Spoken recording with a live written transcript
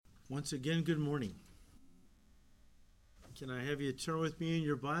Once again, good morning. Can I have you turn with me in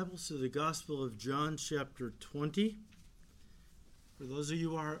your Bibles to the Gospel of John, chapter 20? For those of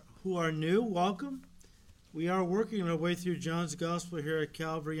you who are new, welcome. We are working our way through John's Gospel here at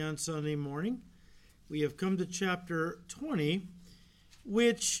Calvary on Sunday morning. We have come to chapter 20,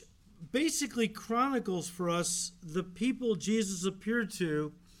 which basically chronicles for us the people Jesus appeared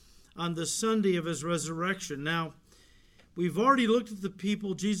to on the Sunday of his resurrection. Now, we've already looked at the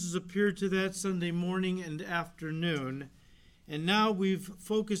people Jesus appeared to that Sunday morning and afternoon, and now we've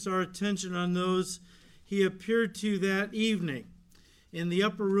focused our attention on those he appeared to that evening in the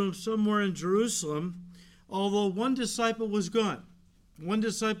upper room somewhere in Jerusalem, although one disciple was gone. One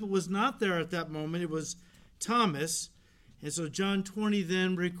disciple was not there at that moment. It was Thomas. And so John 20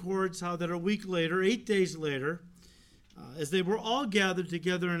 then records how that a week later, 8 days later, as they were all gathered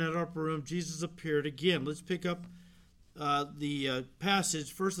together in that upper room, Jesus appeared again. Let's pick up the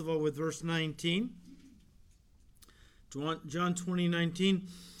passage, first of all, with verse 19. John 20:19.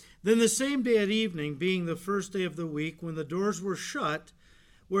 Then the same day at evening, being the first day of the week, when the doors were shut,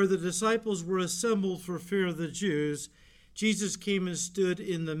 where the disciples were assembled for fear of the Jews, Jesus came and stood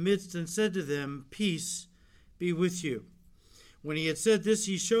in the midst and said to them, "Peace be with you." When he had said this,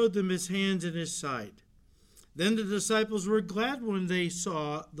 he showed them his hands and his side. Then the disciples were glad when they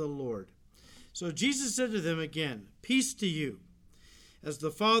saw the Lord. So Jesus said to them again, "Peace to you. As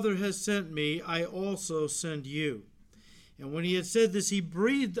the Father has sent me, I also send you." And when he had said this, he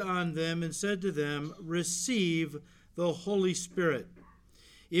breathed on them and said to them, "Receive the Holy Spirit.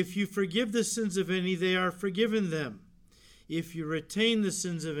 If you forgive the sins of any, they are forgiven them. If you retain the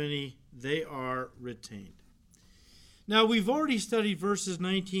sins of any, they are retained." Now, we've already studied verses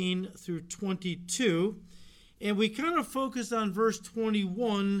 19 through 22, and we kind of focused on verse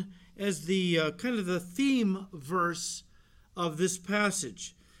 21 as the kind of the theme verse of this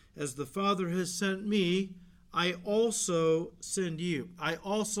passage. As the Father has sent me, I also send you. I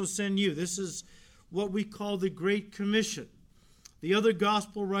also send you. This is what we call the Great Commission. The other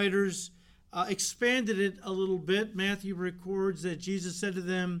gospel writers expanded it a little bit. Matthew records that Jesus said to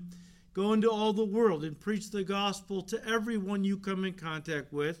them, "Go into all the world and preach the gospel to everyone you come in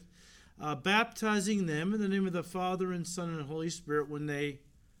contact with, baptizing them in the name of the Father and Son and Holy Spirit when they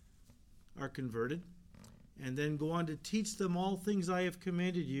are converted, and then go on to teach them all things I have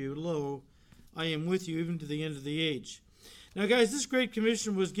commanded you. Lo, I am with you even to the end of the age." Now, guys, this Great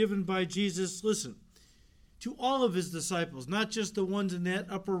Commission was given by Jesus, listen, to all of his disciples, not just the ones in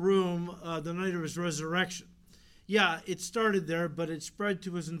that upper room the night of his resurrection. Yeah, it started there, but it spread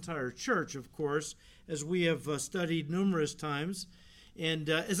to his entire church, of course, as we have studied numerous times. And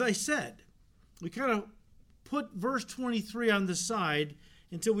as I said, we kind of put verse 23 on the side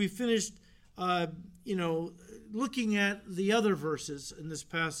until we finished, looking at the other verses in this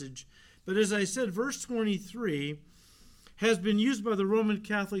passage. But as I said, verse 23 has been used by the Roman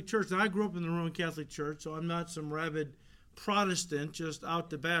Catholic Church. Now, I grew up in the Roman Catholic Church, so I'm not some rabid Protestant just out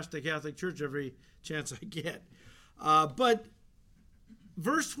to bash the Catholic Church every chance I get. But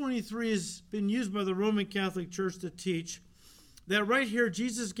verse 23 has been used by the Roman Catholic Church to teach that right here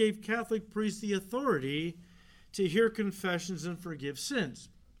Jesus gave Catholic priests the authority to hear confessions and forgive sins.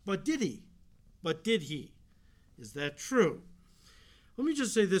 But did he? Is that true? Let me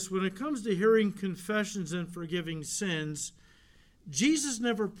just say this. When it comes to hearing confessions and forgiving sins, Jesus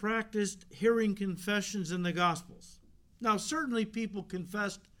never practiced hearing confessions in the Gospels. Now, certainly people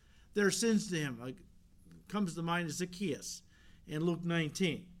confessed their sins to him. Like, comes to mind is Zacchaeus in Luke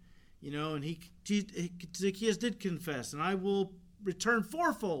 19. And Zacchaeus did confess, "And I will return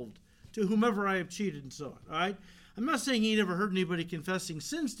fourfold to whomever I have cheated," and so on. All right? I'm not saying he never heard anybody confessing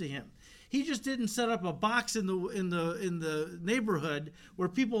sins to him. He just didn't set up a box in the neighborhood where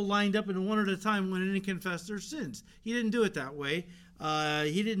people lined up and one at a time went in and confessed their sins. He didn't do it that way.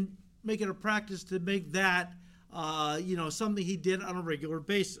 He didn't make it a practice to make that something he did on a regular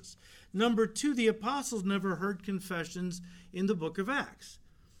basis. Number two, the apostles never heard confessions in the book of Acts.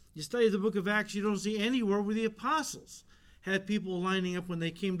 You study the book of Acts, you don't see anywhere where the apostles had people lining up when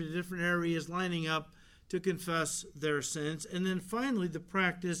they came to different areas, lining up to confess their sins. And then finally, the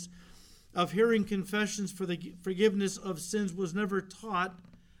practice of hearing confessions for the forgiveness of sins was never taught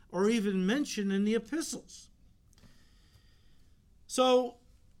or even mentioned in the epistles. So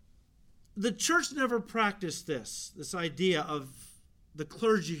the church never practiced this idea of the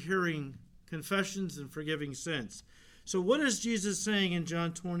clergy hearing confessions and forgiving sins. So what is Jesus saying in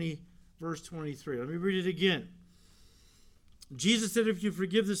John 20, verse 23? Let me read it again. Jesus said, "If you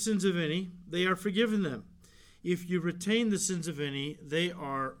forgive the sins of any, they are forgiven them. If you retain the sins of any, they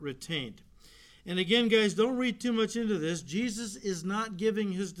are retained." And again, guys, don't read too much into this. Jesus is not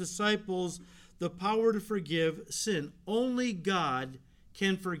giving his disciples the power to forgive sin. Only God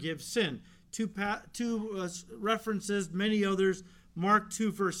can forgive sin. Two references, many others, Mark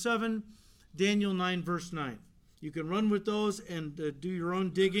 2, verse 7, Daniel 9, verse 9. You can run with those and do your own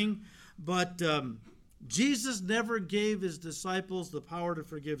digging, but Jesus never gave his disciples the power to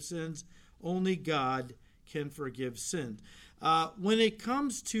forgive sins. Only God can forgive sin. When it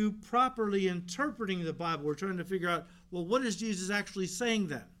comes to properly interpreting the Bible, we're trying to figure out, well, what is Jesus actually saying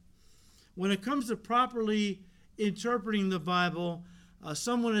then? When it comes to properly interpreting the Bible,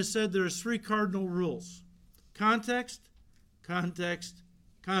 someone has said there's 3 cardinal rules. Context, context,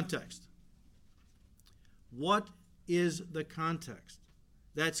 context. What is the context?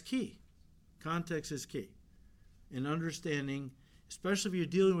 That's key. Context is key in understanding, especially if you're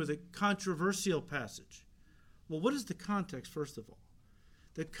dealing with a controversial passage. Well, what is the context, first of all?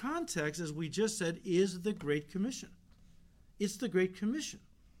 The context, as we just said, is the Great Commission. It's the Great Commission.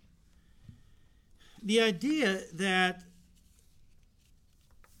 The idea that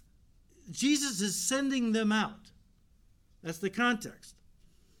Jesus is sending them out. That's the context.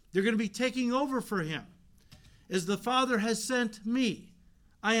 They're going to be taking over for him. As the Father has sent me,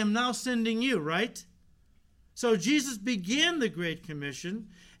 I am now sending you, right? So Jesus began the Great Commission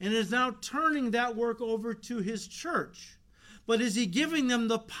and is now turning that work over to his church. But is he giving them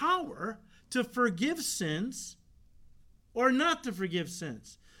the power to forgive sins or not to forgive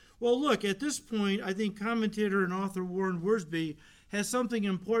sins? Well, look, at this point, I think commentator and author Warren Wiersbe has something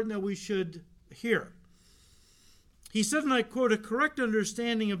important that we should hear. He said, and I quote, "A correct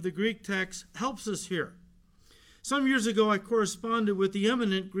understanding of the Greek text helps us here. Some years ago, I corresponded with the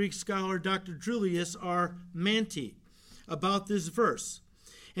eminent Greek scholar Dr. Julius R. Manti about this verse,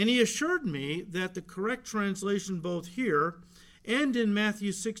 and he assured me that the correct translation both here and in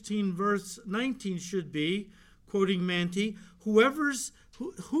Matthew 16, verse 19 should be, quoting Manti, whosoever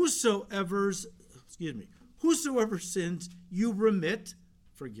sins you remit,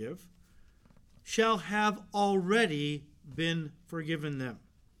 forgive, shall have already been forgiven them.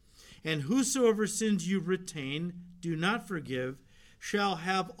 And whosoever sins you retain, do not forgive, shall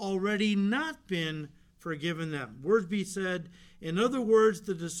have already not been forgiven them." Wiersbe said, in other words,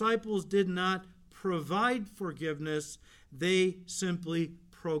 the disciples did not provide forgiveness, they simply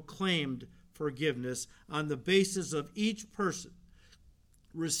proclaimed forgiveness on the basis of each person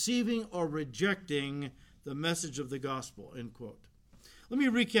receiving or rejecting the message of the gospel, end quote. Let me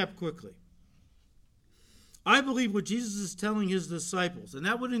recap quickly. I believe what Jesus is telling his disciples, and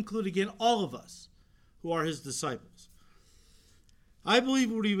that would include, again, all of us who are his disciples. I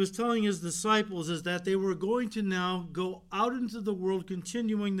believe what he was telling his disciples is that they were going to now go out into the world,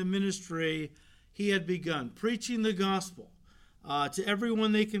 continuing the ministry he had begun, preaching the gospel to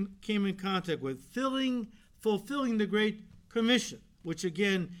everyone they came in contact with, fulfilling the Great Commission, which,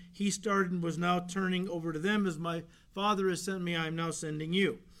 again, he started and was now turning over to them. As my Father has sent me, I am now sending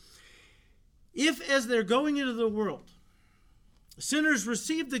you. If, as they're going into the world, sinners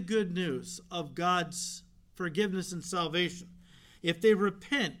receive the good news of God's forgiveness and salvation, if they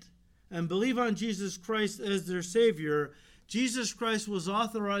repent and believe on Jesus Christ as their Savior, Jesus Christ was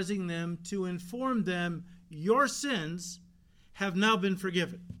authorizing them to inform them, your sins have now been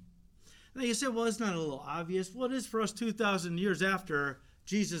forgiven. Now you say, well, it's not a little obvious. Well, it is for us 2,000 years after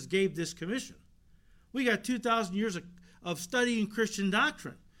Jesus gave this commission. We got 2,000 years of studying Christian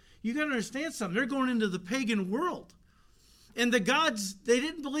doctrine. You got to understand something. They're going into the pagan world. And the gods, they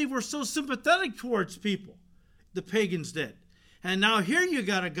didn't believe were so sympathetic towards people. The pagans did. And now here you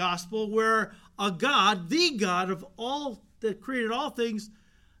got a gospel where a God, the God of all that created all things,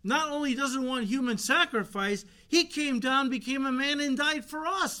 not only doesn't want human sacrifice, he came down, became a man, and died for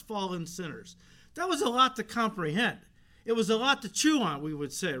us, fallen sinners. That was a lot to comprehend. It was a lot to chew on, we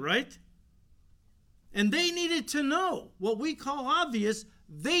would say, right? And they needed to know what we call obvious.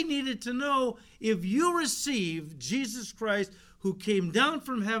 They needed to know, if you receive Jesus Christ, who came down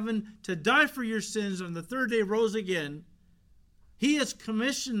from heaven to die for your sins and on the third day rose again, he has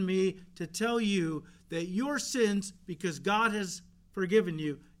commissioned me to tell you that your sins, because God has forgiven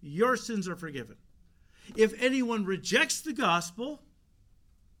you, your sins are forgiven. If anyone rejects the gospel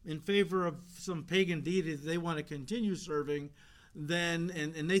in favor of some pagan deity that they want to continue serving, then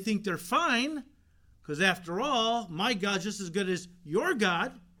and they think they're fine, because after all, my God's just as good as your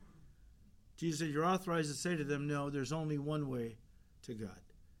God. Jesus said, you're authorized to say to them, no, there's only one way to God,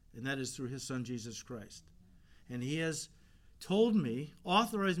 and that is through his Son, Jesus Christ. And he has told me,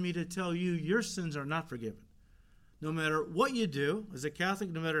 authorized me to tell you, your sins are not forgiven. No matter what you do, as a Catholic,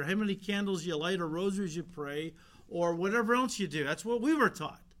 no matter how many candles you light or rosaries you pray or whatever else you do. That's what we were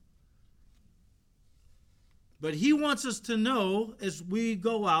taught. But he wants us to know as we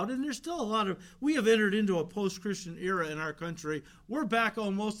go out, and there's still we have entered into a post-Christian era in our country. We're back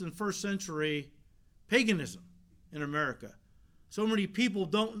almost in first century paganism in America. So many people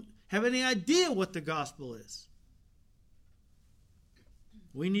don't have any idea what the gospel is.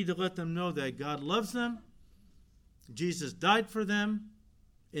 We need to let them know that God loves them, Jesus died for them,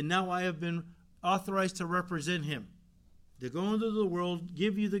 and now I have been authorized to represent him, to go into the world,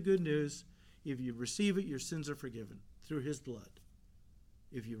 give you the good news. If you receive it, your sins are forgiven through his blood.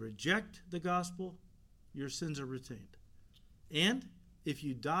 If you reject the gospel, your sins are retained. And if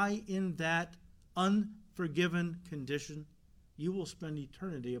you die in that unforgiven condition, you will spend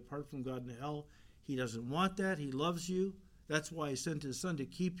eternity apart from God in hell. He doesn't want that. He loves you. That's why he sent his son to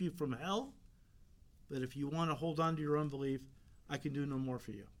keep you from hell. But if you want to hold on to your unbelief, I can do no more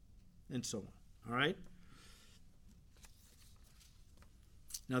for you. And so on. All right?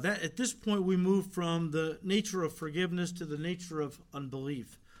 Now, that at this point, we move from the nature of forgiveness to the nature of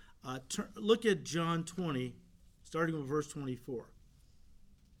unbelief. Look at John 20, starting with verse 24.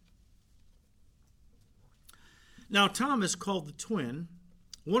 Now, Thomas, called the twin,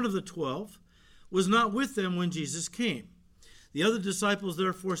 one of the 12, was not with them when Jesus came. The other disciples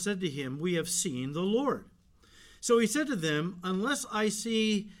therefore said to him, "We have seen the Lord." So he said to them, Unless I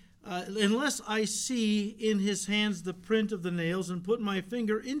see in his hands the print of the nails, and put my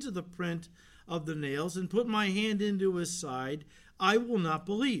finger into the print of the nails, and put my hand into his side, I will not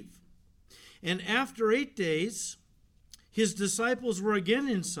believe. And after 8 days, his disciples were again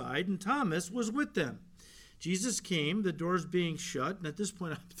inside, and Thomas was with them. Jesus came, the doors being shut, and at this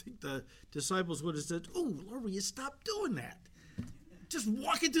point I think the disciples would have said, "Oh, Lord, will you stop doing that? Just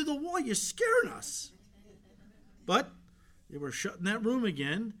walking through the wall, you're scaring us." But they were shut in that room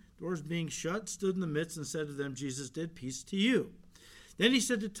again, doors being shut, stood in the midst and said to them, "Jesus did, peace to you." Then he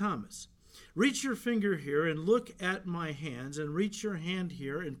said to Thomas, "Reach your finger here and look at my hands, and reach your hand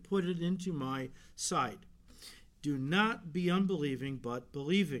here and put it into my side. Do not be unbelieving, but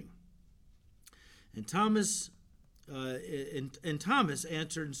believing." And Thomas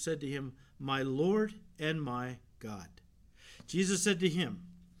answered and said to him, "My Lord and my God." Jesus said to him,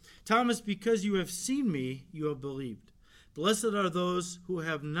 "Thomas, because you have seen me, you have believed. Blessed are those who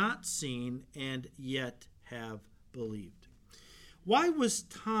have not seen and yet have believed." Why was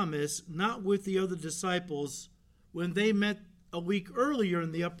Thomas not with the other disciples when they met a week earlier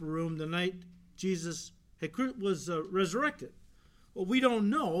in the upper room the night Jesus was resurrected? Well, we don't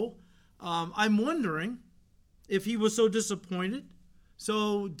know. I'm wondering if he was so disappointed,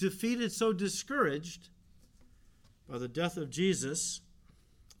 so defeated, so discouraged by the death of Jesus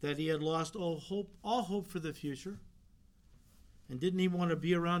that he had lost all hope for the future, and didn't even want to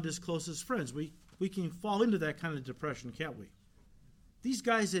be around his closest friends. We can fall into that kind of depression, can't we? These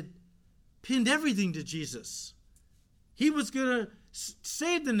guys had pinned everything to Jesus. He was going to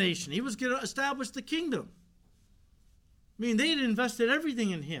save the nation. He was going to establish the kingdom. I mean, they had invested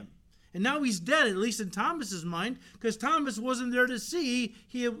everything in him. And now he's dead, at least in Thomas's mind, because Thomas wasn't there to see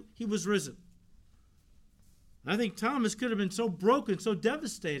he was risen. I think Thomas could have been so broken, so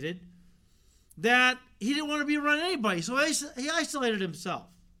devastated, that he didn't want to be around anybody, so he isolated himself.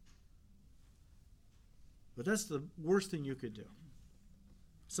 But that's the worst thing you could do.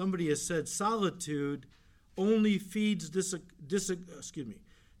 Somebody has said solitude only feeds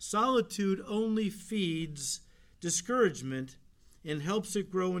solitude only feeds discouragement and helps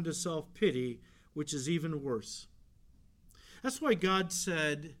it grow into self-pity, which is even worse. That's why God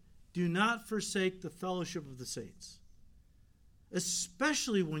said, "Do not forsake the fellowship of the saints."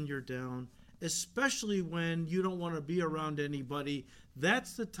 Especially when you're down, especially when you don't want to be around anybody,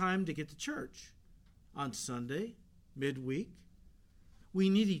 that's the time to get to church. On Sunday, midweek, we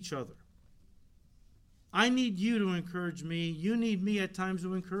need each other. I need you to encourage me. You need me at times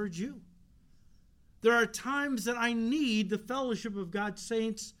to encourage you. There are times that I need the fellowship of God's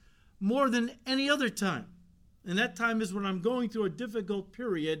saints more than any other time. And that time is when I'm going through a difficult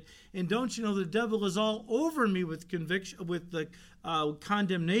period. And don't you know, the devil is all over me with conviction, with the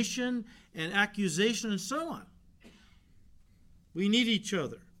condemnation and accusation and so on. We need each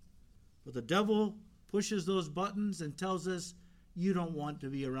other. But the devil pushes those buttons and tells us, you don't want to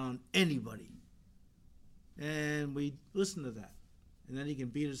be around anybody. And we listen to that. And then he can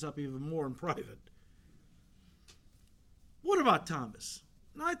beat us up even more in private. What about Thomas?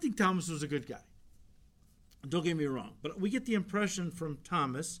 Now, I think Thomas was a good guy. Don't get me wrong. But we get the impression from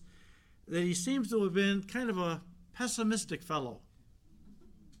Thomas that he seems to have been kind of a pessimistic fellow.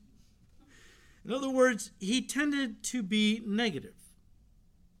 In other words, he tended to be negative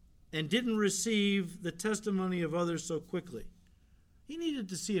and didn't receive the testimony of others so quickly. He needed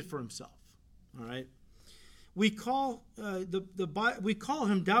to see it for himself. All right? We call we call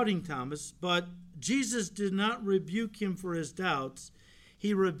him Doubting Thomas, but Jesus did not rebuke him for his doubts.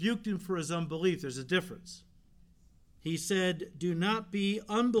 He rebuked him for his unbelief. There's a difference. He said, "Do not be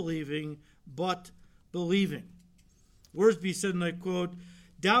unbelieving, but believing." Worsby said, and I quote,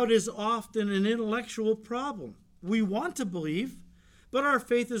 "Doubt is often an intellectual problem. We want to believe, but our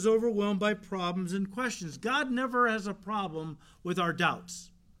faith is overwhelmed by problems and questions." God never has a problem with our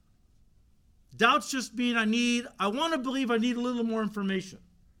doubts. Doubts just mean I want to believe, I need a little more information.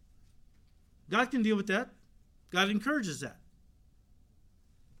 God can deal with that. God encourages that.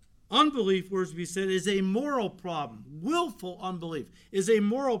 Unbelief, Worsby said, is a moral problem. Willful unbelief is a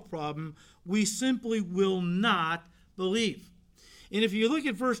moral problem. We simply will not believe. And if you look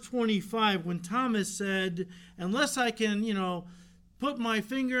at verse 25, when Thomas said, "Unless I can, put my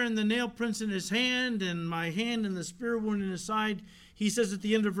finger in the nail prints in his hand and my hand in the spear wound in his side," he says at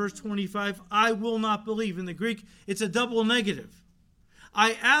the end of verse 25, "I will not believe." In the Greek, it's a double negative.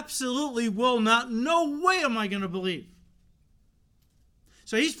 I absolutely will not. No way am I going to believe.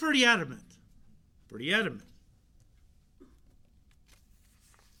 So he's pretty adamant. Pretty adamant.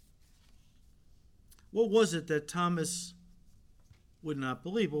 What was it that Thomas would not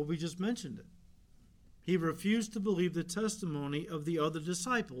believe? Well, we just mentioned it. He refused to believe the testimony of the other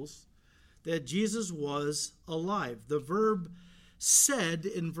disciples that Jesus was alive. The verb said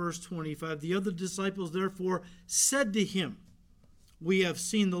in verse 25, the other disciples therefore said to him, "We have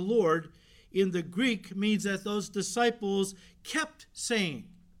seen the Lord." In the Greek means that those disciples kept saying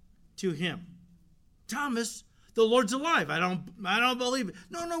to him, "Thomas, the Lord's alive." I don't believe it.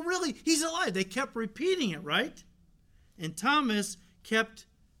 No, really, he's alive. They kept repeating it, right? And Thomas kept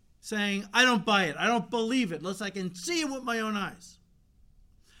saying, "I don't buy it. I don't believe it unless I can see it with my own eyes."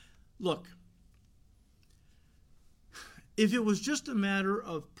 Look, if it was just a matter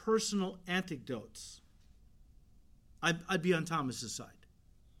of personal anecdotes, I'd be on Thomas's side.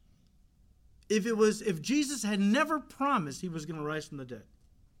 If Jesus had never promised he was going to rise from the dead,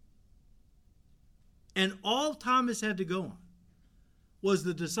 and all Thomas had to go on was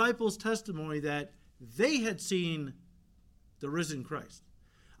the disciples' testimony that they had seen the risen Christ,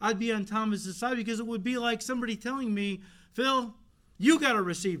 I'd be on Thomas's side, because it would be like somebody telling me, "Phil, you got to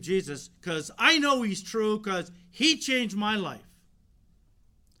receive Jesus because I know he's true because he changed my life."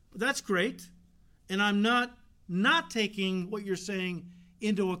 That's great, and I'm not taking what you're saying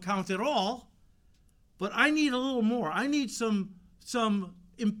into account at all, but I need a little more. I need some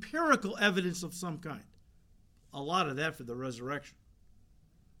empirical evidence of some kind. A lot of that for the resurrection.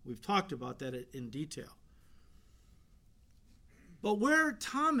 We've talked about that in detail. But where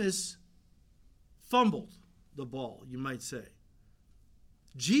Thomas fumbled the ball, you might say,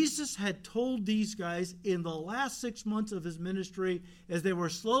 Jesus had told these guys in the last 6 months of his ministry, as they were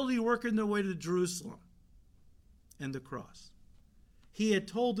slowly working their way to Jerusalem and the cross, he had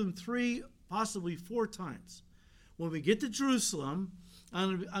told them 3, possibly 4 times, "When we get to Jerusalem,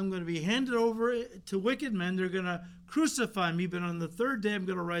 I'm going to be handed over to wicked men. They're going to crucify me, but on the 3rd day I'm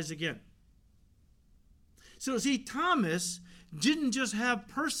going to rise again." So see, Thomas didn't just have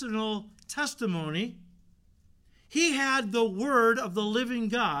personal testimony. He had the word of the living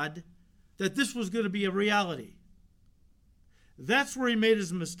God that this was going to be a reality. That's where he made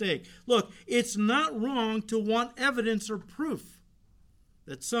his mistake. Look, it's not wrong to want evidence or proof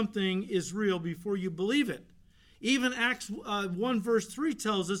that something is real before you believe it. Even Acts 1 verse 3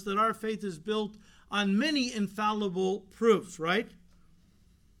 tells us that our faith is built on many infallible proofs, right?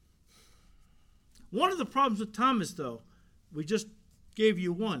 One of the problems with Thomas, though, we just gave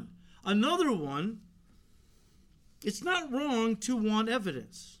you one. Another one, it's not wrong to want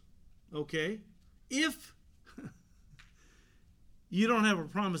evidence, okay? If you don't have a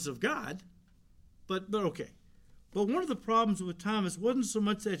promise of God, but okay. But one of the problems with Thomas wasn't so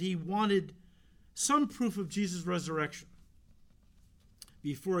much that he wanted some proof of Jesus' resurrection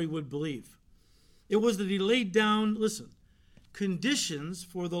before he would believe. It was that he laid down, listen, conditions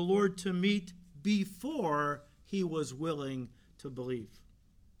for the Lord to meet before he was willing to believe.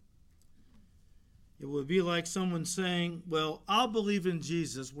 It would be like someone saying, "Well, I'll believe in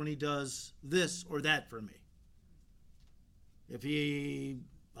Jesus when he does this or that for me. If he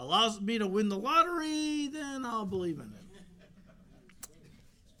allows me to win the lottery, then I'll believe in him."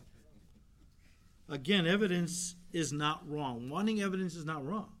 Again, evidence is not wrong. Wanting evidence is not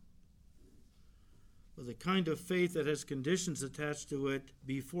wrong. But the kind of faith that has conditions attached to it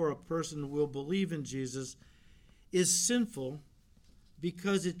before a person will believe in Jesus is sinful,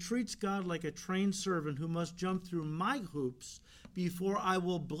 because it treats God like a trained servant who must jump through my hoops before I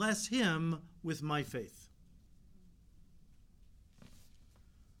will bless him with my faith.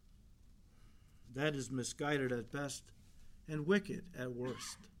 that is misguided at best and wicked at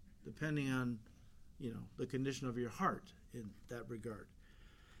worst, depending on, the condition of your heart in that regard.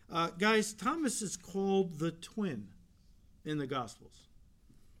 Guys, Thomas is called the twin in the Gospels,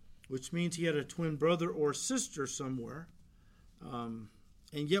 which means he had a twin brother or sister somewhere. And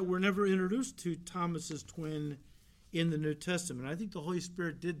yet we're never introduced to Thomas's twin in the New Testament. I think the Holy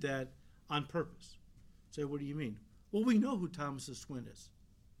Spirit did that on purpose. Say, what do you mean? Well, we know who Thomas's twin is.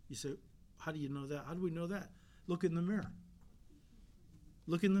 You say, how do you know that? How do we know that? Look in the mirror.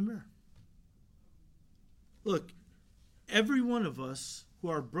 Look in the mirror. Look, every one of us who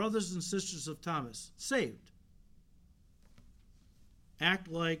are brothers and sisters of Thomas, saved, act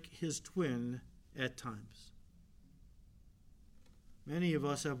like his twin at times. Many of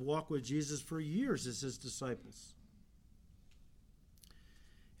us have walked with Jesus for years as his disciples.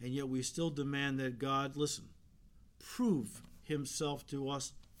 And yet we still demand that God, prove himself to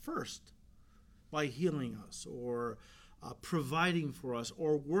us first by healing us or providing for us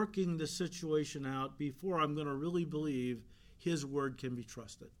or working the situation out before I'm going to really believe his word can be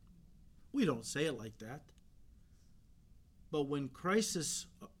trusted. We don't say it like that. But when crisis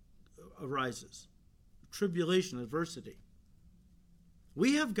arises, tribulation, adversity,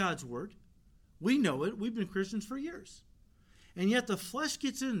 we have God's word. We know it. We've been Christians for years. And yet the flesh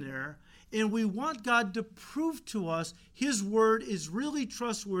gets in there, and we want God to prove to us his word is really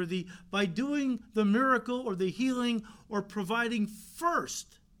trustworthy by doing the miracle or the healing or providing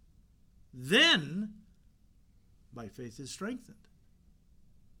first. Then, my faith is strengthened.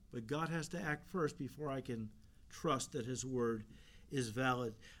 But God has to act first before I can trust that his word is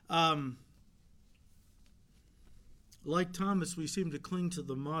valid. Like Thomas, we seem to cling to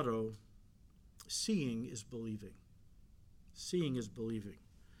the motto, seeing is believing. Seeing is believing,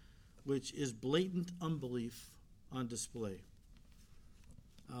 which is blatant unbelief on display.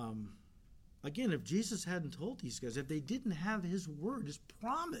 Again, if Jesus hadn't told these guys, if they didn't have his word, his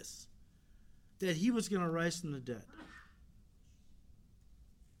promise that he was going to rise from the dead,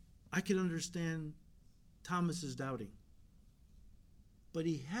 I could understand Thomas's doubting. But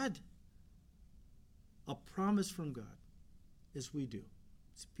he had a promise from God, as we do.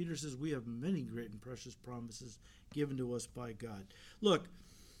 Peter says we have many great and precious promises given to us by God. Look,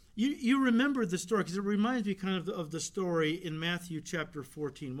 you remember the story because it reminds me kind of the story in Matthew chapter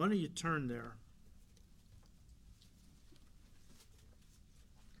 14. Why don't you turn there?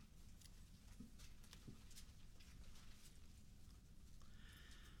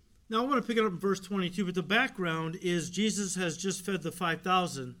 Now I want to pick it up in verse 22, but the background is Jesus has just fed the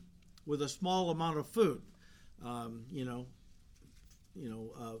 5,000 with a small amount of food.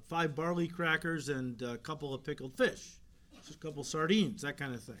 5 barley crackers and a couple of pickled fish, just a couple sardines, that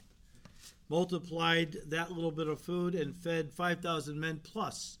kind of thing. Multiplied that little bit of food and fed 5,000 men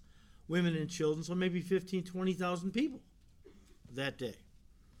plus women and children, so maybe 15,000, 20,000 people that day.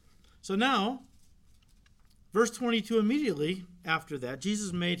 So now, verse 22, immediately after that,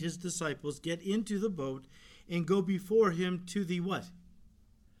 Jesus made his disciples get into the boat and go before him to the what?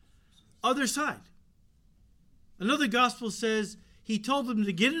 Other side. Another gospel says he told them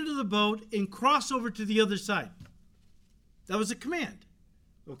to get into the boat and cross over to the other side. That was a command.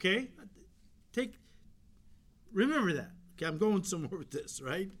 Okay? Remember that. Okay, I'm going somewhere with this,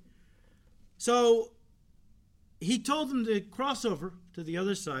 right? So he told them to cross over to the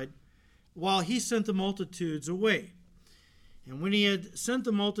other side while he sent the multitudes away. And when he had sent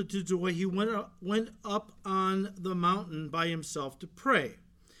the multitudes away, he went up on the mountain by himself to pray.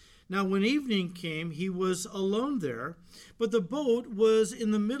 Now, when evening came, he was alone there, but the boat was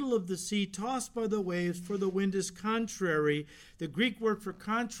in the middle of the sea, tossed by the waves, for the wind is contrary. The Greek word for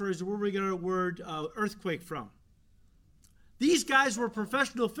contrary is where we get our word earthquake from. These guys were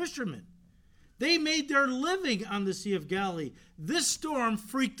professional fishermen. They made their living on the Sea of Galilee. This storm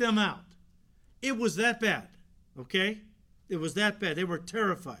freaked them out. It was that bad, okay? It was that bad. They were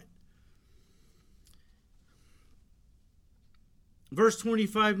terrified. Verse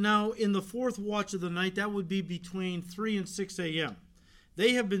 25, now in the 4th watch of the night, that would be between 3 and 6 a.m.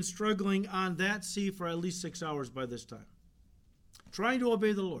 They have been struggling on that sea for at least 6 hours by this time, trying to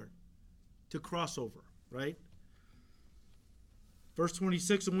obey the Lord, to cross over, right? Verse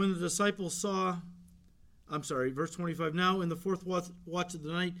 26, and when the disciples verse 25, now in the 4th watch of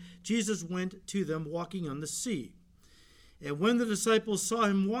the night, Jesus went to them walking on the sea. And when the disciples saw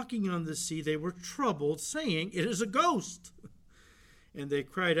him walking on the sea, they were troubled, saying, it is a ghost. And they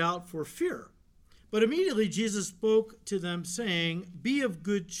cried out for fear. But immediately Jesus spoke to them, saying, be of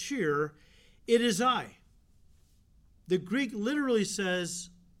good cheer, it is I. The Greek literally says,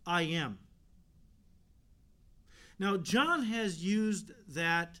 I am. Now, John has used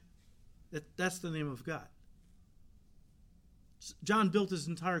that That's the name of God. John built his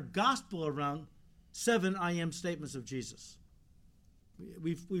entire gospel around 7 I am statements of Jesus.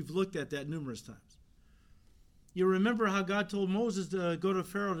 We've looked at that numerous times. You remember how God told Moses to go to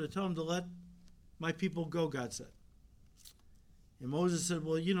Pharaoh to tell him to let my people go, God said. And Moses said,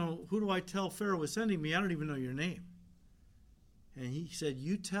 well, who do I tell Pharaoh is sending me? I don't even know your name. And he said,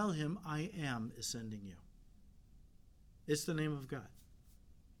 you tell him I am is sending you. It's the name of God.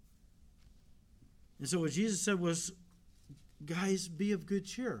 And so what Jesus said was, guys, be of good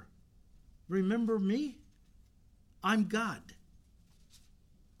cheer. Remember me? I'm God.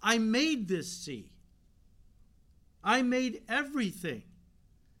 I made this sea. I made everything.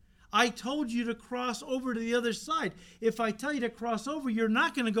 I told you to cross over to the other side. If I tell you to cross over, you're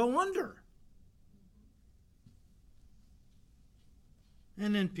not going to go under.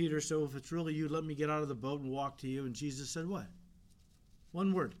 And then Peter said, well, if it's really you, let me get out of the boat and walk to you. And Jesus said what?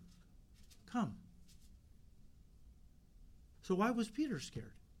 One word. Come. So why was Peter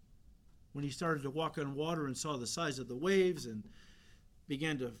scared? When he started to walk on water and saw the size of the waves and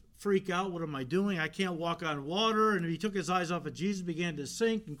began to freak out, what am I doing? I can't walk on water. And he took his eyes off of Jesus, began to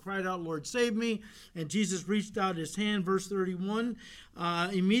sink and cried out, Lord, save me. And Jesus reached out his hand, verse 31,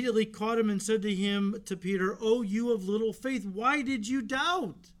 immediately caught him and said to Peter, oh, you of little faith, why did you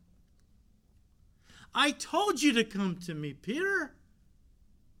doubt? I told you to come to me, Peter.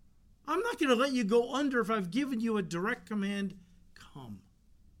 I'm not going to let you go under if I've given you a direct command. Come.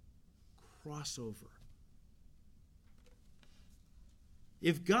 Cross over.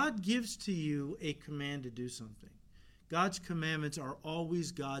 If God gives to you a command to do something, God's commandments are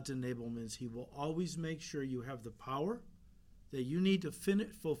always God's enablements. He will always make sure you have the power that you need to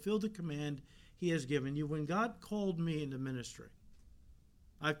fulfill the command he has given you. When God called me into ministry,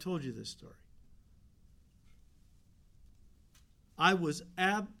 I've told you this story. I was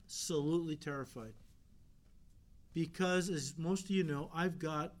absolutely terrified because, as most of you know, I've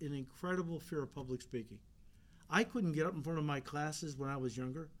got an incredible fear of public speaking. I couldn't get up in front of my classes when I was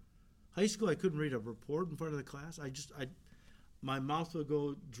younger. High school, I couldn't read a report in front of the class. My mouth would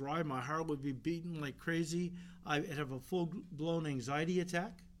go dry. My heart would be beating like crazy. I'd have a full-blown anxiety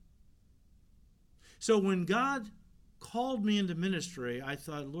attack. So when God called me into ministry, I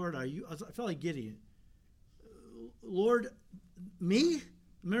thought, Lord, I felt like Gideon. Lord, me?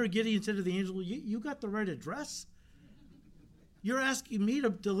 Remember Gideon said to the angel, you got the right address? You're asking me to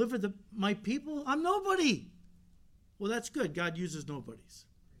deliver my people? I'm nobody. Well, that's good. God uses nobodies.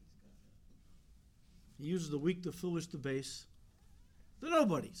 He uses the weak, the foolish, the base, the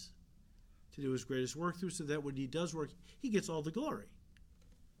nobodies to do his greatest work through, so that when he does work, he gets all the glory.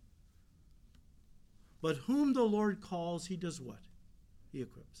 But whom the Lord calls, he does what? He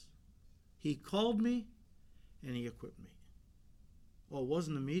equips. He called me and he equipped me. Well, it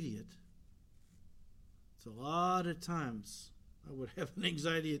wasn't immediate. It's a lot of times I would have an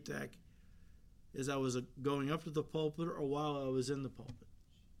anxiety attack as I was going up to the pulpit or while I was in the pulpit.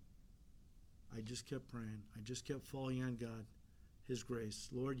 I just kept praying. I just kept falling on God, his grace.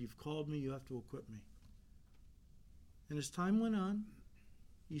 Lord, you've called me. You have to equip me. And as time went on,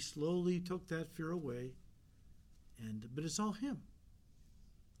 he slowly took that fear away. But it's all him.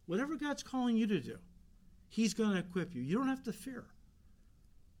 Whatever God's calling you to do, he's going to equip you. You don't have to fear.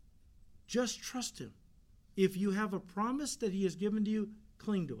 Just trust him. If you have a promise that he has given to you,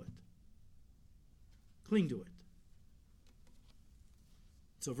 cling to it. Cling to it.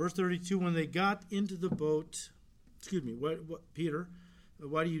 So verse 32, when they got into the boat, Peter,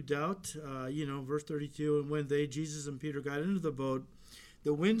 why do you doubt? Verse 32, and when Jesus and Peter got into the boat,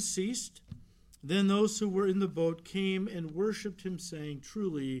 the wind ceased. Then those who were in the boat came and worshipped him, saying,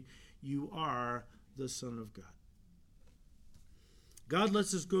 truly, you are the Son of God. God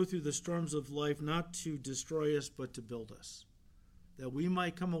lets us go through the storms of life not to destroy us, but to build us, that we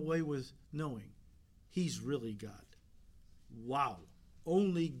might come away with knowing he's really God. Wow.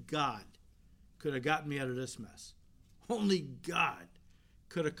 Only God could have gotten me out of this mess. Only God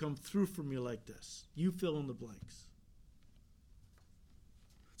could have come through for me like this. You fill in the blanks.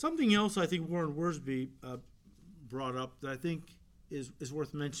 Something else I think Warren Wiersbe brought up that I think is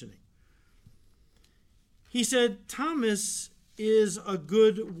worth mentioning. He said, Thomas is a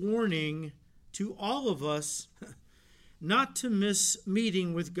good warning to all of us not to miss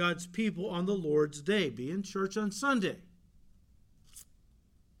meeting with God's people on the Lord's Day. Be in church on Sunday.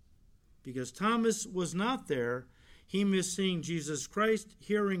 Because Thomas was not there, he missed seeing Jesus Christ,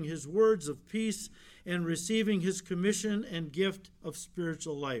 hearing his words of peace, and receiving his commission and gift of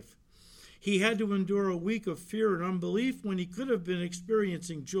spiritual life. He had to endure a week of fear and unbelief when he could have been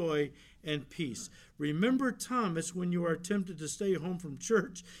experiencing joy and peace. Remember Thomas when you are tempted to stay home from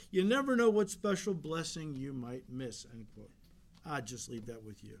church. You never know what special blessing you might miss." End quote. I'll just leave that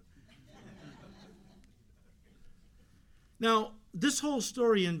with you. Now, this whole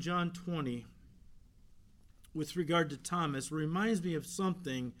story in John 20 with regard to Thomas reminds me of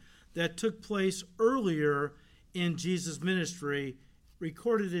something that took place earlier in Jesus' ministry,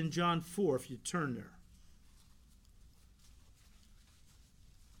 recorded in John 4, if you turn there.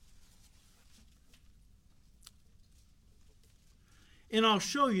 And I'll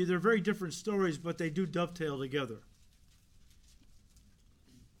show you, they're very different stories, but they do dovetail together.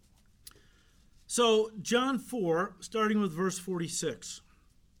 So, John 4, starting with verse 46.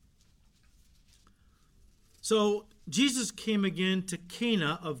 So, Jesus came again to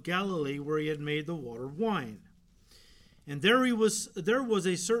Cana of Galilee, where he had made the water wine. And there was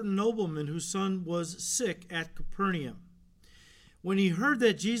a certain nobleman whose son was sick at Capernaum. When he heard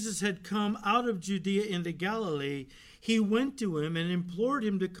that Jesus had come out of Judea into Galilee, he went to him and implored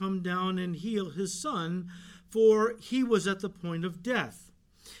him to come down and heal his son, for he was at the point of death.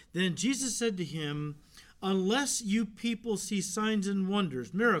 Then Jesus said to him, "Unless you people see signs and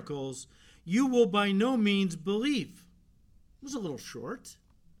wonders, miracles, you will by no means believe." It was a little short.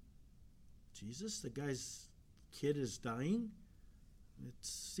 Jesus, the guy's kid is dying. It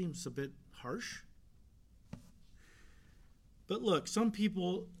seems a bit harsh. But look, some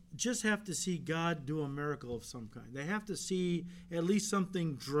people just have to see God do a miracle of some kind. They have to see at least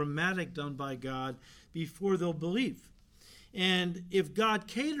something dramatic done by God before they'll believe. And if God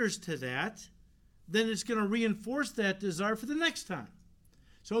caters to that, then it's going to reinforce that desire for the next time.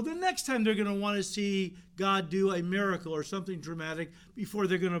 So the next time they're going to want to see God do a miracle or something dramatic before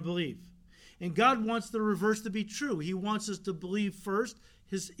they're going to believe. And God wants the reverse to be true. He wants us to believe first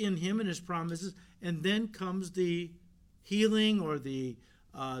in him and his promises, and then comes the healing or the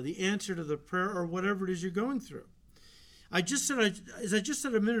answer to the prayer or whatever it is you're going through. As I just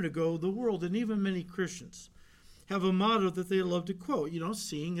said a minute ago, the world and even many Christians have a motto that they love to quote,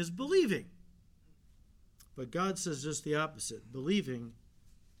 seeing is believing. But God says just the opposite. Believing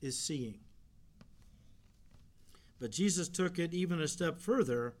is seeing. But Jesus took it even a step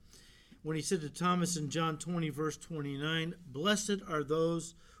further when he said to Thomas in John 20, verse 29, "Blessed are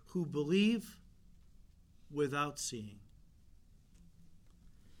those who believe without seeing."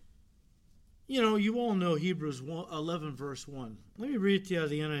 You all know Hebrews 11, verse 1. Let me read it to you out of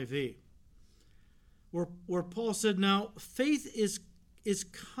the NIV. Where Paul said, "Now faith is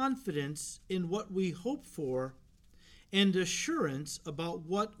confidence in what we hope for and assurance about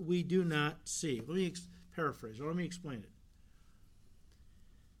what we do not see." Let me paraphrase, or let me explain it.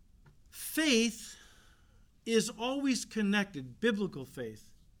 Faith is always connected, biblical faith,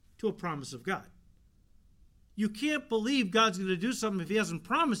 to a promise of God. You can't believe God's going to do something if he hasn't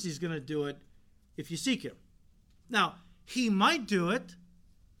promised he's going to do it if you seek him. Now, he might do it.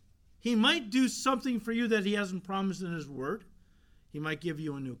 He might do something for you that he hasn't promised in his word. He might give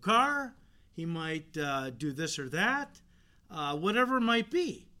you a new car. He might do this or that, whatever it might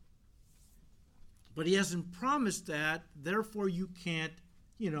be. But he hasn't promised that, therefore you can't,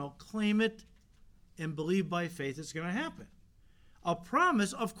 claim it and believe by faith it's going to happen. A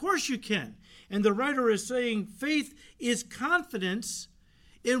promise, of course you can. And the writer is saying faith is confidence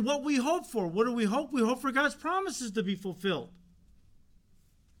in what we hope for. What do we hope? We hope for God's promises to be fulfilled.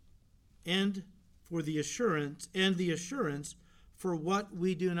 And for the assurance for what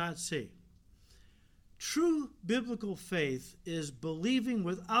we do not see. True biblical faith is believing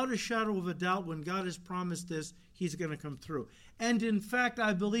without a shadow of a doubt when God has promised this, he's going to come through. And in fact,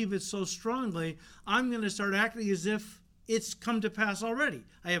 I believe it so strongly, I'm going to start acting as if it's come to pass already.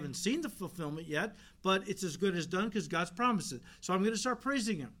 I haven't seen the fulfillment yet, but it's as good as done because God's promised it. So I'm going to start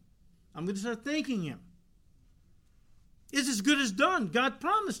praising him. I'm going to start thanking him. It's as good as done. God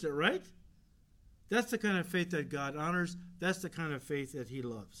promised it, right? That's the kind of faith that God honors. That's the kind of faith that he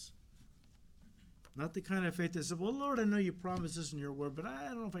loves. Not the kind of faith that says, "Well, Lord, I know you promised this in your word, but I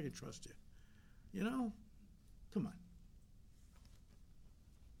don't know if I can trust you." Come on.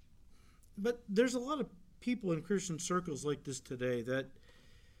 But there's a lot of people in Christian circles like this today that,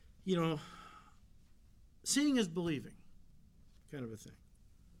 seeing is believing kind of a thing.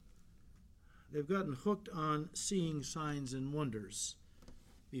 They've gotten hooked on seeing signs and wonders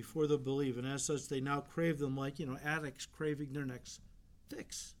before they'll believe, and as such, they now crave them like, addicts craving their next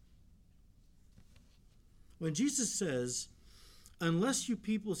fix. When Jesus says, "Unless you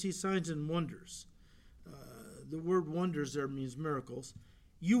people see signs and wonders," the word wonders there means miracles,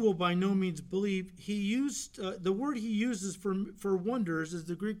 "you will by no means believe." He used the word he uses for wonders is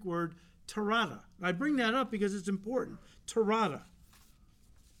the Greek word terata. I bring that up because it's important. Terata.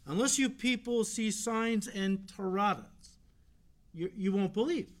 Unless you people see signs and taradas, you won't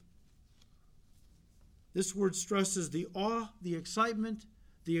believe. This word stresses the awe, the excitement,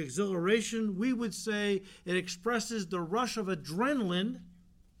 the exhilaration. We would say it expresses the rush of adrenaline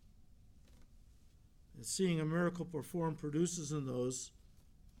that seeing a miracle performed produces in those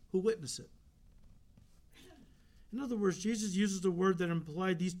who witness it. In other words, Jesus uses a word that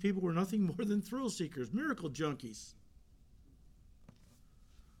implied these people were nothing more than thrill seekers, miracle junkies.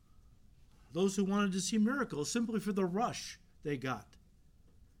 Those who wanted to see miracles simply for the rush they got.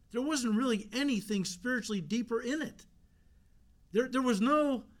 There wasn't really anything spiritually deeper in it. There was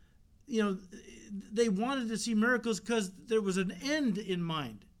no, they wanted to see miracles because there was an end in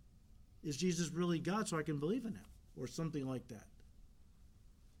mind. Is Jesus really God so I can believe in him? Or something like that.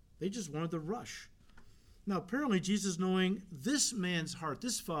 They just wanted the rush. Now, apparently, Jesus, knowing this man's heart,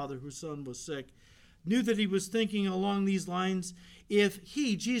 this father whose son was sick, knew that he was thinking along these lines, if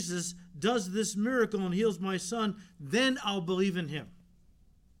he, Jesus, does this miracle and heals my son, then I'll believe in him.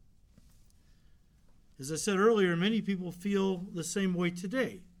 As I said earlier, many people feel the same way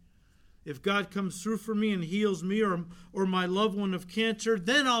today. If God comes through for me and heals me or my loved one of cancer,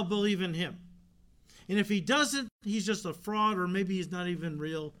 then I'll believe in him. And if he doesn't, he's just a fraud, or maybe he's not even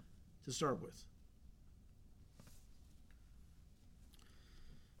real to start with.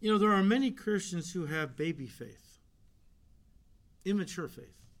 There are many Christians who have baby faith, immature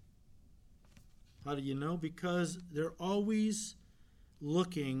faith. How do you know? Because they're always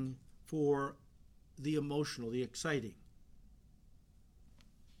looking for the emotional, the exciting.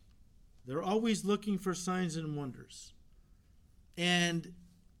 They're always looking for signs and wonders. And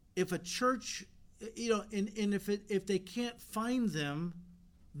if a church, and if they can't find them,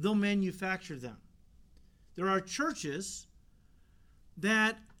 they'll manufacture them. There are churches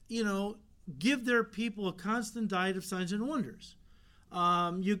that, give their people a constant diet of signs and wonders.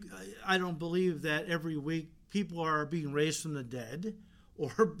 I don't believe that every week people are being raised from the dead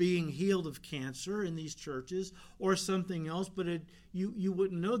or being healed of cancer in these churches or something else, but you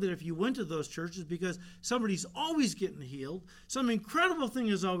wouldn't know that if you went to those churches, because somebody's always getting healed. Some incredible thing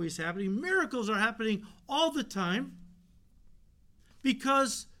is always happening. Miracles are happening all the time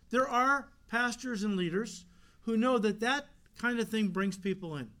because there are pastors and leaders who know that kind of thing brings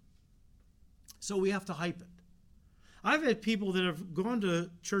people in. So we have to hype it. I've had people that have gone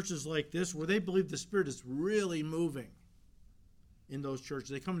to churches like this where they believe the Spirit is really moving in those churches.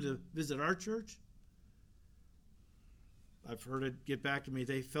 They come to visit our church. I've heard it get back to me.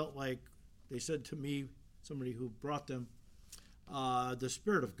 They felt like, they said to me, somebody who brought them, the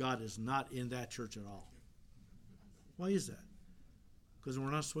Spirit of God is not in that church at all. Why is that? Because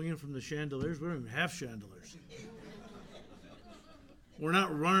we're not swinging from the chandeliers. We don't even have chandeliers. We're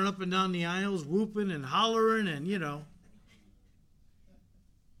not running up and down the aisles, whooping and hollering and,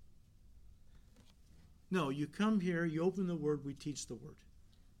 No, you come here, you open the Word, we teach the Word.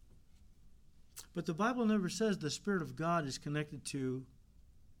 But the Bible never says the Spirit of God is connected to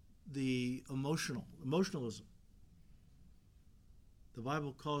the emotionalism. The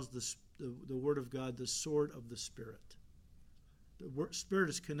Bible calls the Word of God the sword of the Spirit. The Spirit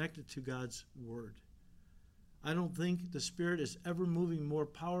is connected to God's Word. I don't think the Spirit is ever moving more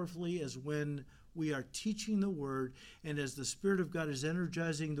powerfully as when we are teaching the Word, and as the Spirit of God is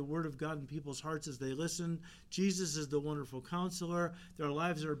energizing the Word of God in people's hearts as they listen. Jesus is the wonderful counselor. Their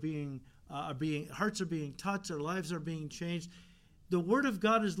lives are hearts are being touched. Their lives are being changed. The Word of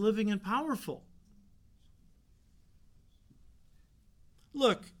God is living and powerful.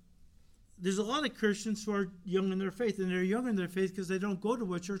 Look, there's a lot of Christians who are young in their faith, and they're young in their faith because they don't go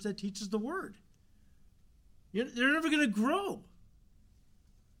to a church that teaches the Word. They're never going to grow.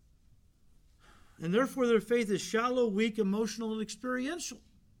 And therefore their faith is shallow, weak, emotional, and experiential.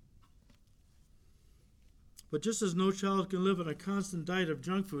 But just as no child can live on a constant diet of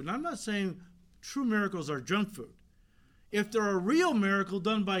junk food, and I'm not saying true miracles are junk food. If they're a real miracle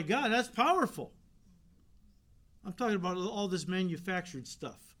done by God, that's powerful. I'm talking about all this manufactured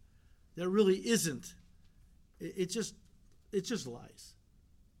stuff that really isn't. It's just lies.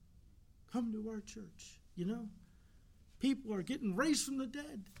 Come to our church. People are getting raised from the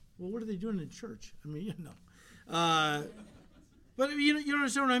dead. Well, what are they doing in church? I mean, but you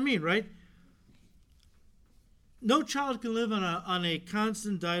understand what I mean, right? No child can live on a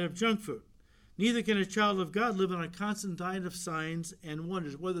constant diet of junk food. Neither can a child of God live on a constant diet of signs and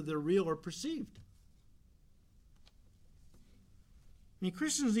wonders, whether they're real or perceived. I mean,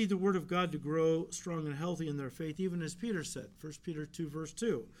 Christians need the Word of God to grow strong and healthy in their faith, even as Peter said, 1 Peter 2, verse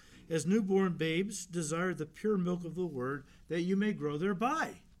 2. As newborn babes, desire the pure milk of the Word, that you may grow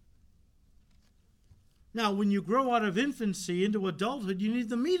thereby. Now, when you grow out of infancy into adulthood, you need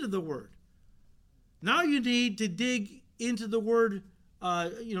the meat of the Word. Now you need to dig into the Word,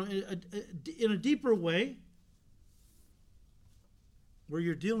 in a deeper way, where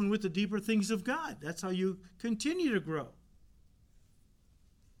you're dealing with the deeper things of God. That's how you continue to grow.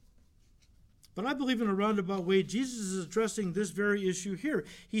 But I believe in a roundabout way, Jesus is addressing this very issue here.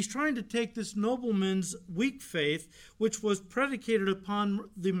 He's trying to take this nobleman's weak faith, which was predicated upon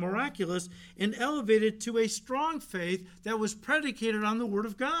the miraculous, and elevate it to a strong faith that was predicated on the Word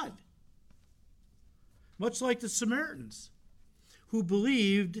of God. Much like the Samaritans, who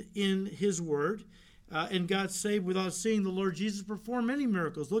believed in his Word and got saved without seeing the Lord Jesus perform many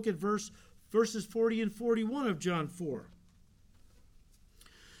miracles. Look at verses 40 and 41 of John 4.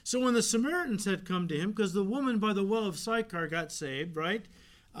 So when the Samaritans had come to him, because the woman by the well of Sychar got saved, right,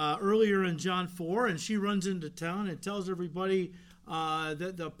 earlier in John 4, and she runs into town and tells everybody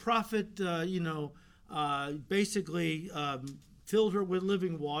that the prophet, basically filled her with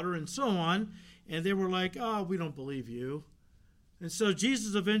living water and so on, and they were like, oh, we don't believe you. And so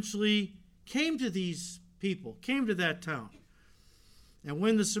Jesus eventually came to these people, came to that town. And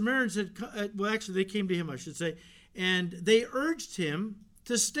when the Samaritans they came to him, I should say, and they urged him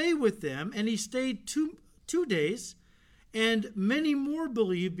to stay with them, and he stayed two days, and many more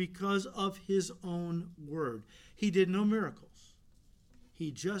believed because of his own word. He did no miracles. He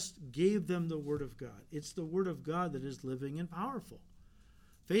just gave them the Word of God. It's the Word of God that is living and powerful.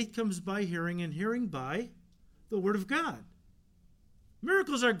 Faith comes by hearing, and hearing by the Word of God.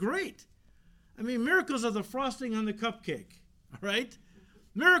 Miracles are great. I mean, miracles are the frosting on the cupcake, all right?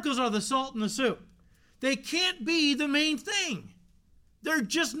 Miracles are the salt in the soup. They can't be the main thing. They're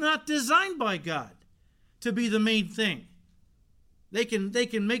just not designed by God to be the main thing. They can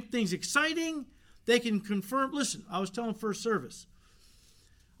make things exciting. They can confirm. Listen, I was telling first service,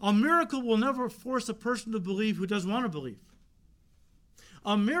 a miracle will never force a person to believe who doesn't want to believe.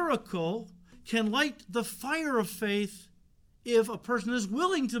 A miracle can light the fire of faith if a person is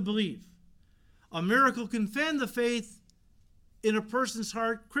willing to believe. A miracle can fan the faith in a person's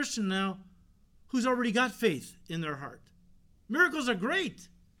heart, Christian now, who's already got faith in their heart. Miracles are great,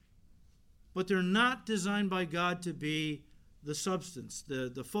 but they're not designed by God to be the substance,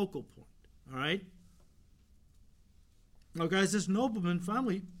 the focal point. All right? Now, guys, this nobleman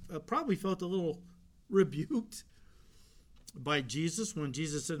finally probably felt a little rebuked by Jesus when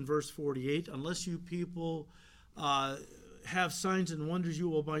Jesus said in verse 48, unless you people have signs and wonders, you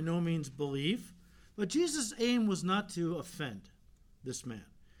will by no means believe. But Jesus' aim was not to offend this man,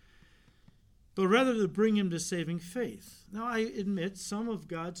 but rather to bring him to saving faith. Now, I admit some of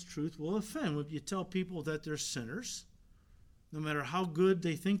God's truth will offend. When you tell people that they're sinners, no matter how good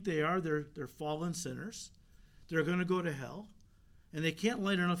they think they are, they're fallen sinners. They're going to go to hell, and they can't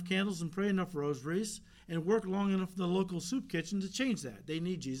light enough candles and pray enough rosaries and work long enough in the local soup kitchen to change that. They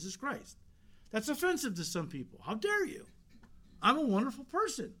need Jesus Christ. That's offensive to some people. How dare you? I'm a wonderful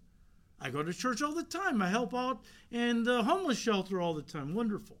person. I go to church all the time. I help out in the homeless shelter all the time.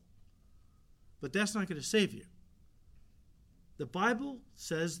 Wonderful. But that's not going to save you. The Bible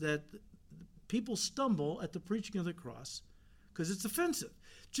says that people stumble at the preaching of the cross because it's offensive.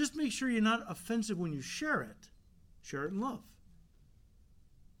 Just make sure you're not offensive when you share it. Share it in love.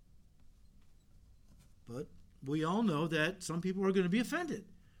 But we all know that some people are going to be offended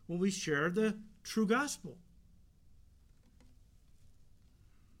when we share the true gospel.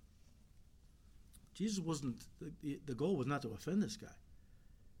 Jesus wasn't, the goal was not to offend this guy.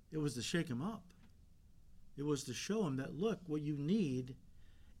 It was to shake him up. It was to show him that, look, what you need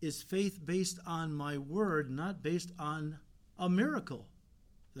is faith based on my word, not based on a miracle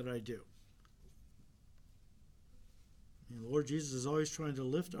that I do. And the Lord Jesus is always trying to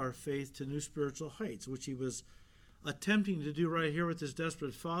lift our faith to new spiritual heights, which he was attempting to do right here with his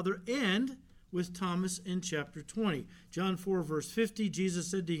desperate father and with Thomas in chapter 20. John 4, verse 50, Jesus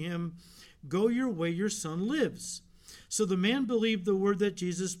said to him, "Go your way, your son lives." So the man believed the word that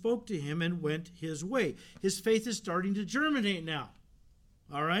Jesus spoke to him and went his way. His faith is starting to germinate now.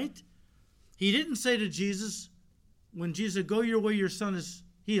 All right? He didn't say to Jesus, when Jesus said, "Go your way, your son is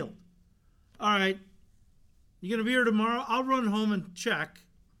healed." All right, you're going to be here tomorrow? I'll run home and check.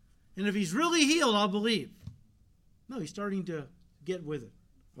 And if he's really healed, I'll believe. No, he's starting to get with it.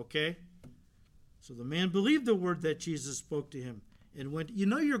 Okay? So the man believed the word that Jesus spoke to him and went. You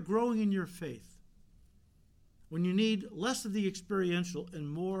know you're growing in your faith when you need less of the experiential and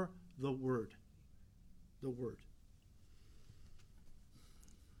more the word. The word.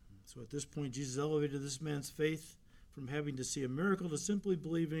 So at this point, Jesus elevated this man's faith from having to see a miracle to simply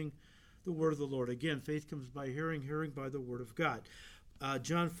believing the word of the Lord. Again, faith comes by hearing, hearing by the word of God.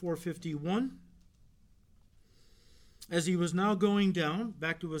 John 4:51. As he was now going down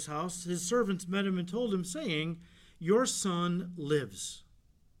back to his house, his servants met him and told him, saying, "Your son lives."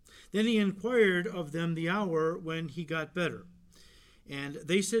 Then he inquired of them the hour when he got better. And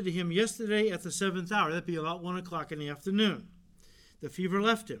they said to him, "Yesterday at the 7th hour," that'd be about 1 o'clock in the afternoon, "the fever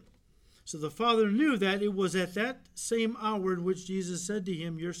left him." So the father knew that it was at that same hour in which Jesus said to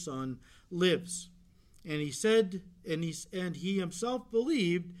him, "Your son lives." And he said, and he himself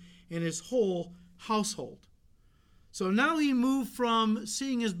believed, in his whole household. So now he moved from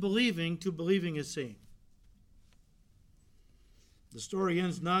seeing as believing to believing as seeing. The story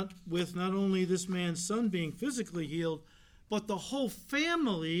ends not only this man's son being physically healed, but the whole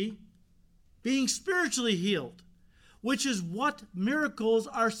family being spiritually healed, which is what miracles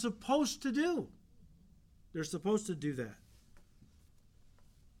are supposed to do. They're supposed to do that.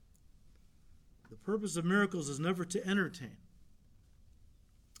 The purpose of miracles is never to entertain,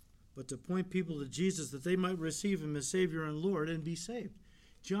 but to point people to Jesus that they might receive him as Savior and Lord and be saved.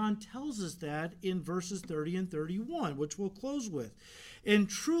 John tells us that in verses 30 and 31, which we'll close with. And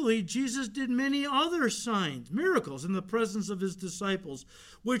truly, Jesus did many other signs, miracles, in the presence of his disciples,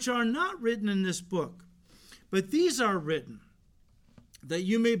 which are not written in this book. But these are written, that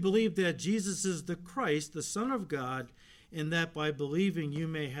you may believe that Jesus is the Christ, the Son of God, and that by believing you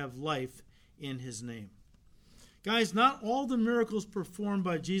may have life in his name. Guys, not all the miracles performed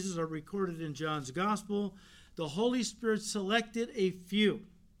by Jesus are recorded in John's gospel. The Holy Spirit selected a few.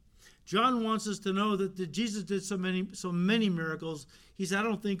 John wants us to know that Jesus did so many miracles. He said, I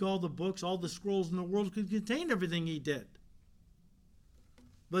don't think all the books, all the scrolls in the world could contain everything he did.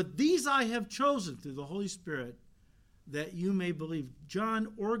 But these I have chosen through the Holy Spirit that you may believe.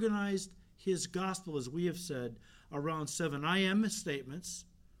 John organized his gospel, as we have said, around 7 I am statements,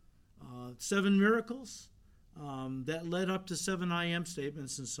 7 miracles that led up to 7 I am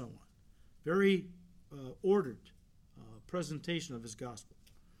statements, and so on. Very ordered presentation of his gospel.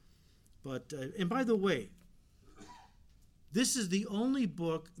 But and by the way, this is the only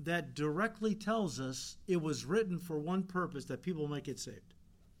book that directly tells us it was written for one purpose, that people might get saved.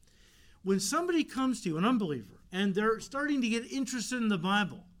 When somebody comes to you, an unbeliever, and they're starting to get interested in the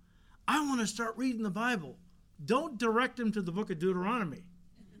Bible, I want to start reading the Bible. Don't direct them to the book of Deuteronomy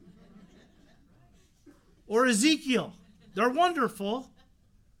or Ezekiel. They're wonderful,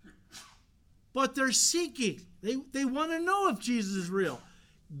 but they're seeking. They want to know if Jesus is real.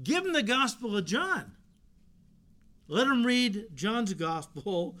 Give them the Gospel of John. Let them read John's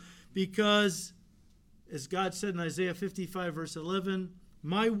Gospel, because, as God said in Isaiah 55, verse 11,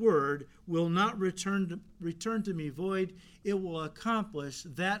 my word will not return to me void. It will accomplish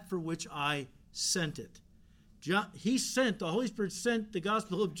that for which I sent it. The Holy Spirit sent the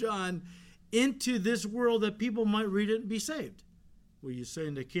Gospel of John into this world that people might read it and be saved. Were you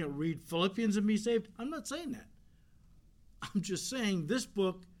saying they can't read Philippians and be saved? I'm not saying that. I'm just saying this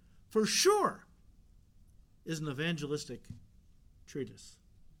book, for sure, is an evangelistic treatise,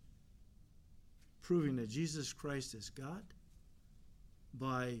 proving that Jesus Christ is God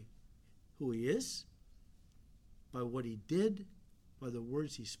by who he is, by what he did, by the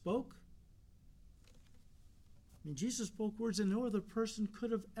words he spoke. I mean, Jesus spoke words that no other person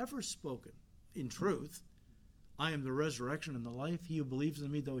could have ever spoken. In truth, I am the resurrection and the life. He who believes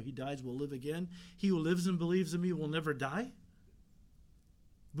in me, though he dies, will live again. He who lives and believes in me will never die.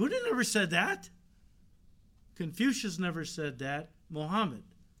 Buddha never said that. Confucius never said that. Muhammad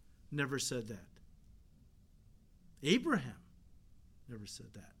never said that. Abraham never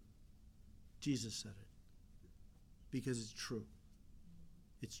said that. Jesus said it. Because it's true.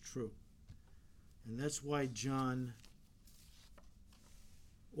 It's true. And that's why John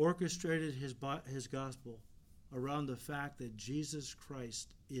orchestrated his gospel around the fact that Jesus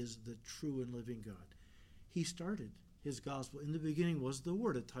Christ is the true and living God. He started his gospel. In the beginning was the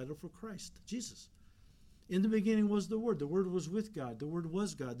Word, a title for Christ, Jesus. In the beginning was the Word. The Word was with God. The Word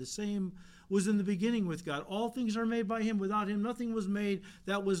was God. The same was in the beginning with God. All things are made by him. Without him, nothing was made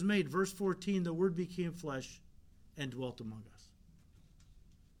that was made. Verse 14, the Word became flesh and dwelt among us.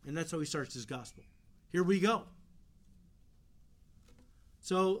 And that's how he starts his gospel. Here we go.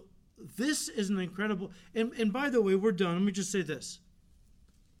 So this is an incredible, and by the way, we're done. Let me just say this.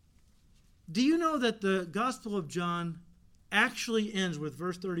 Do you know that the Gospel of John actually ends with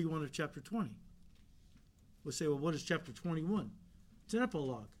verse 31 of chapter 20? We'll say, well, what is chapter 21? It's an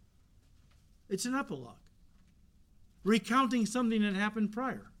epilogue. It's an epilogue. Recounting something that happened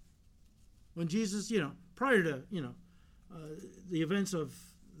prior. When Jesus, prior to, the events of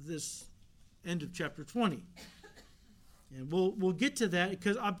this end of chapter 20. And we'll get to that,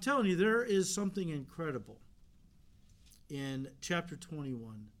 because I'm telling you, there is something incredible in chapter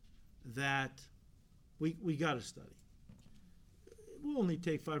 21 that we got to study. we'll only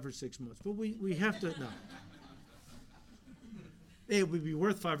take 5 or 6 months, but we have to, no. It would be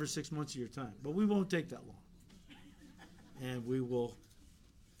worth 5 or 6 months of your time, but we won't take that long. And we will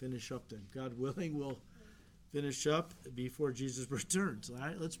finish up then. God willing, we'll finish up before Jesus returns. All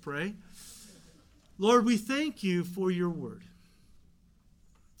right, let's pray. Lord, we thank you for your word.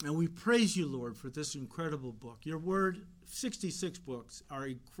 And we praise you, Lord, for this incredible book. Your word, 66 books, are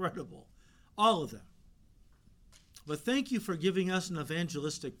incredible. All of them. But thank you for giving us an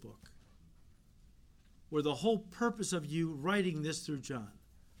evangelistic book where the whole purpose of you writing this through John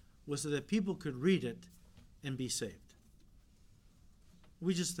was so that people could read it and be saved.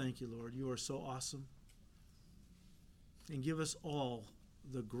 We just thank you, Lord. You are so awesome. And give us all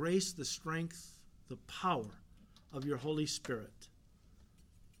the grace, the strength, the power of your Holy Spirit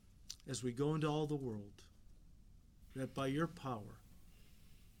as we go into all the world, that by your power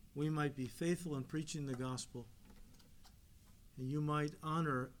we might be faithful in preaching the gospel, and you might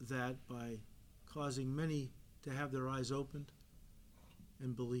honor that by causing many to have their eyes opened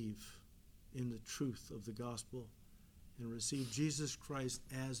and believe in the truth of the gospel and receive Jesus Christ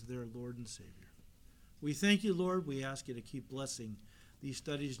as their Lord and Savior. We thank you, Lord. We ask you to keep blessing these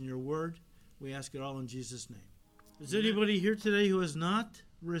studies in your word. We ask it all in Jesus' name. Is anybody here today who has not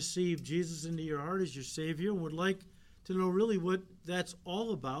received Jesus into your heart as your Savior and would like to know really what that's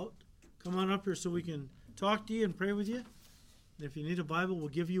all about? Come on up here so we can talk to you and pray with you. If you need a Bible, we'll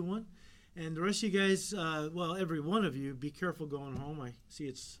give you one. And the rest of you guys, every one of you, be careful going home. I see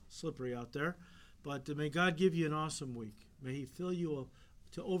it's slippery out there. But may God give you an awesome week. May he fill you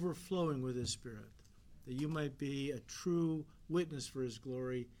to overflowing with his Spirit, that you might be a true witness for his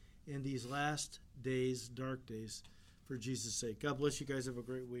glory in these last days, dark days, for Jesus' sake. God bless you guys. Have a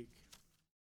great week.